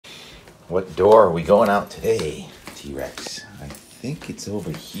What door are we going out today, T-Rex? I think it's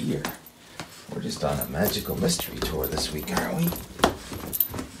over here. We're just on a magical mystery tour this week, aren't we?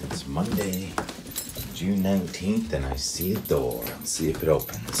 It's Monday, June 19th, and I see a door. Let's see if it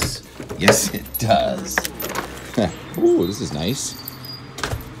opens. Yes, it does. Ooh, this is nice.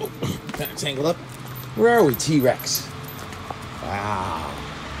 Oh, kind of tangled up. Where are we, T-Rex? Wow.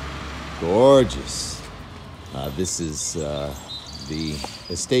 Gorgeous. This is the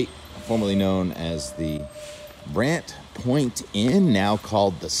estate formerly known as the Brant Point Inn, now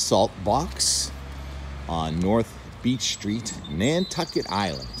called the Salt Box, on North Beach Street, Nantucket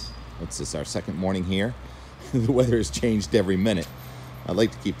Island. What's this, our second morning here? The weather has changed every minute. I'd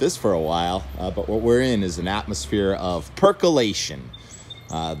like to keep this for a while, but what we're in is an atmosphere of percolation.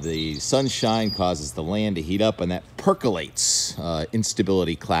 The sunshine causes the land to heat up, and that percolates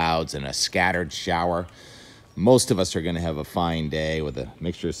instability clouds and a scattered shower. Most of us are going to have a fine day with a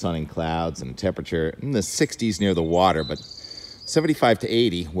mixture of sun and clouds and a temperature in the 60s near the water, but 75 to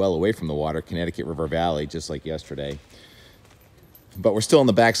 80 well away from the water, Connecticut River Valley, just like yesterday. But we're still on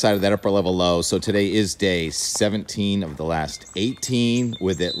the backside of that upper level low, so today is day 17 of the last 18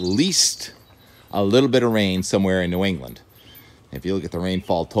 with at least a little bit of rain somewhere in New England. If you look at the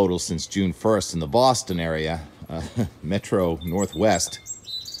rainfall total since June 1st in the Boston area, Metro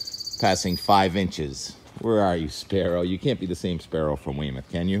Northwest, passing 5 inches. Where are you, Sparrow? You can't be the same Sparrow from Weymouth,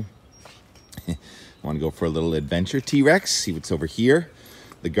 can you? Want to go for a little adventure, T-Rex? See what's over here.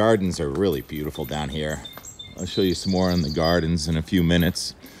 The gardens are really beautiful down here. I'll show you some more on the gardens in a few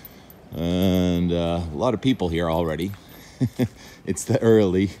minutes. And a lot of people here already. It's the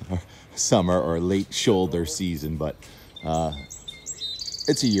early summer or late shoulder season, but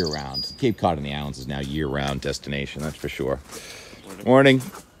it's a year-round. Cape Cod and the Islands is now year-round destination, that's for sure. Morning.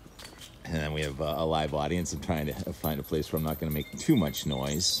 And then we have a live audience. I'm trying to find a place where I'm not going to make too much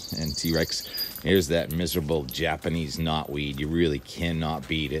noise. And T-Rex, here's that miserable Japanese knotweed. You really cannot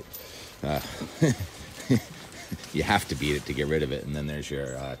beat it. You have to beat it to get rid of it. And then there's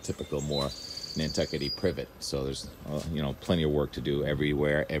your typical more Nantucket-y privet. So there's plenty of work to do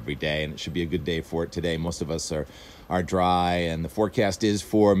everywhere, every day. And it should be a good day for it today. Most of us are dry, and the forecast is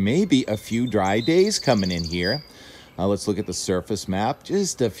for maybe a few dry days coming in here. Let's look at the surface map.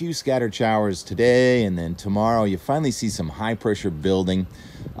 Just a few scattered showers today, and then tomorrow you finally see some high pressure building.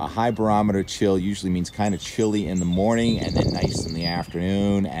 A high barometer chill usually means kind of chilly in the morning and then nice in the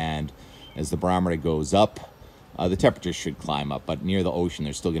afternoon. And as the barometer goes up, the temperature should climb up. But near the ocean,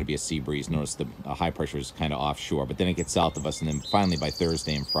 there's still going to be a sea breeze. Notice the high pressure is kind of offshore, but then it gets south of us, and then finally by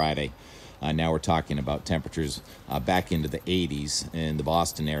Thursday and Friday, now we're talking about temperatures back into the 80s in the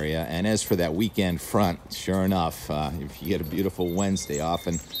Boston area. And as for that weekend front, sure enough, if you get a beautiful Wednesday,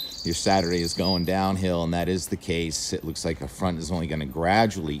 often your Saturday is going downhill, and that is the case. It looks like a front is only going to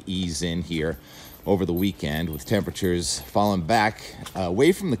gradually ease in here over the weekend, with temperatures falling back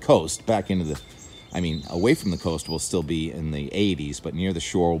away from the coast, away from the coast will still be in the 80s, but near the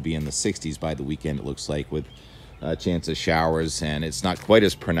shore will be in the 60s by the weekend, it looks like, with chance of showers, and it's not quite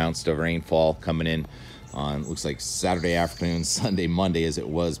as pronounced of rainfall coming in on, looks like, Saturday afternoon, Sunday, Monday as it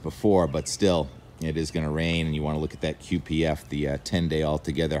was before, but still it is going to rain. And you want to look at that QPF, the 10-day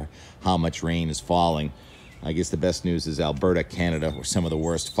altogether, how much rain is falling. I guess the best news is Alberta, Canada, where some of the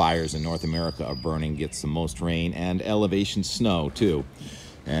worst fires in North America are burning, gets the most rain and elevation snow too,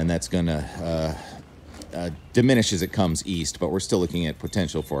 and that's going to diminish as it comes east, but we're still looking at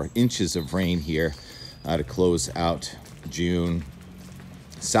potential for inches of rain here to close out June.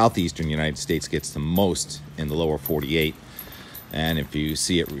 Southeastern United States gets the most in the lower 48. And if you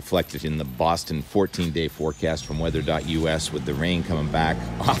see it reflected in the Boston 14-day forecast from weather.us, with the rain coming back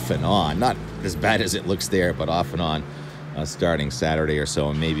off and on, not as bad as it looks there, but off and on, starting Saturday or so,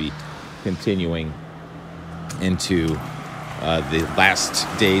 and maybe continuing into the last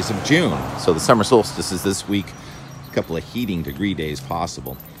days of June. So the summer solstice is this week, a couple of heating degree days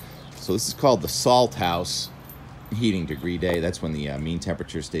possible. So this is called the Salt House heating degree day. That's when the mean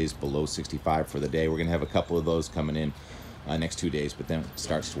temperature stays below 65 for the day. We're going to have a couple of those coming in next 2 days, but then it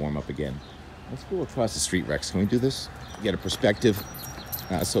starts to warm up again. Let's go across the street, Rex. Can we do this? Get a perspective.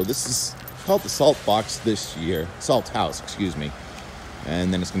 So this is called the Salt Box this year. Salt House, excuse me.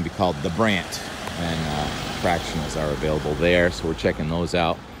 And then it's going to be called the Brant. And fractionals are available there, so we're checking those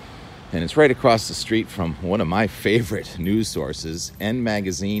out. And it's right across the street from one of my favorite news sources, N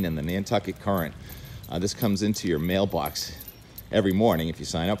Magazine and the Nantucket Current. This comes into your mailbox every morning if you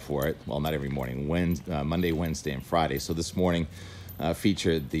sign up for it. Well, not every morning, Monday, Wednesday, and Friday. So this morning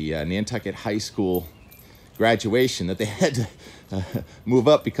featured the Nantucket High School graduation that they had to move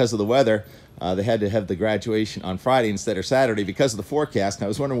up because of the weather. They had to have the graduation on Friday instead of Saturday because of the forecast. And I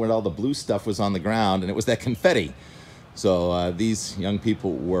was wondering what all the blue stuff was on the ground, and it was that confetti. So these young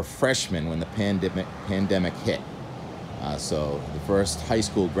people were freshmen when the pandemic hit. So the first high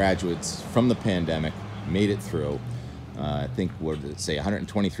school graduates from the pandemic made it through. I think, what did it say,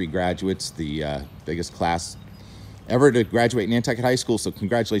 123 graduates, the biggest class ever to graduate Nantucket High School. So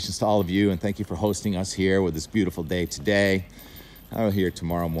congratulations to all of you, and thank you for hosting us here with this beautiful day today. I'll here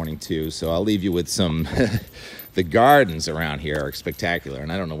tomorrow morning too, so I'll leave you with some. The gardens around here are spectacular,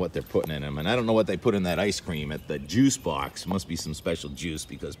 and I don't know what they're putting in them, and I don't know what they put in that ice cream at the juice box. It must be some special juice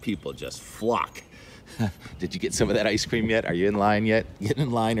because people just flock. Did you get some of that ice cream yet? Are you in line yet? Getting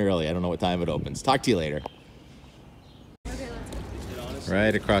in line early. I don't know what time it opens. Talk to you later.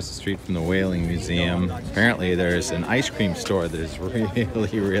 Right across the street from the Whaling Museum, apparently there's an ice cream store that is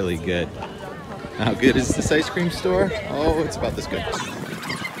really, really good. How good is this ice cream store? Oh, it's about this good.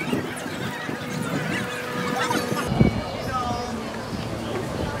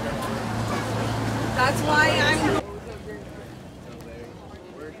 That's why I'm...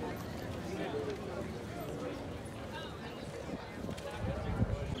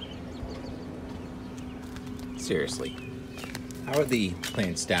 Seriously, how are the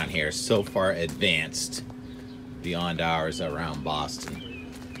plants down here so far advanced beyond ours around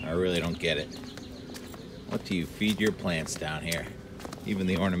Boston? I really don't get it. What do you feed your plants down here? Even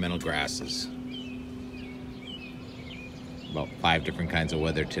the ornamental grasses. About 5 different kinds of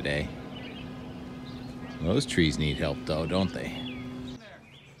weather today. Those trees need help though, don't they?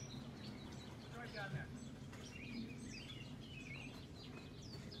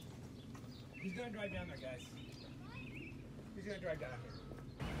 He's gonna drive down there, guys. He's gonna drive down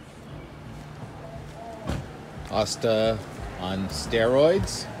here. Asta on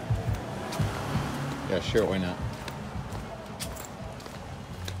steroids? Yeah, sure, why not?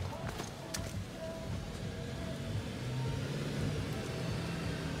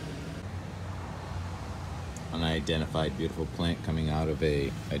 Unidentified beautiful plant coming out of a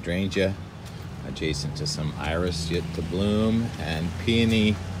hydrangea adjacent to some iris yet to bloom, and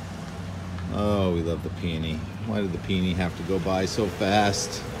peony. Oh, we love the peony. Why did the peony have to go by so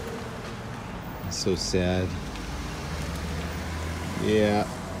fast? It's so sad. Yeah.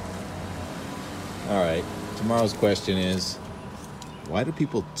 All right, tomorrow's question is, why do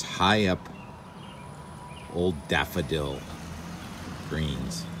people tie up old daffodil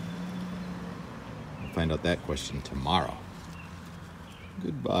greens? We'll find out that question tomorrow.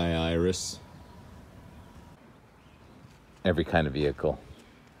 Goodbye, Iris. Every kind of vehicle.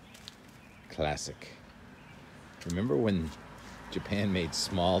 Classic. Remember when Japan made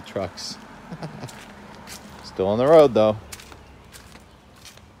small trucks? Still on the road, though.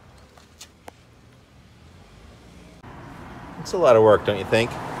 It's a lot of work, don't you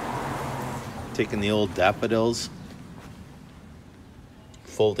think? Taking the old daffodils,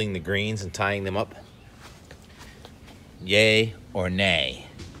 folding the greens and tying them up. Yay or nay?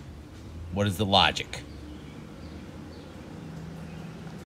 What is the logic?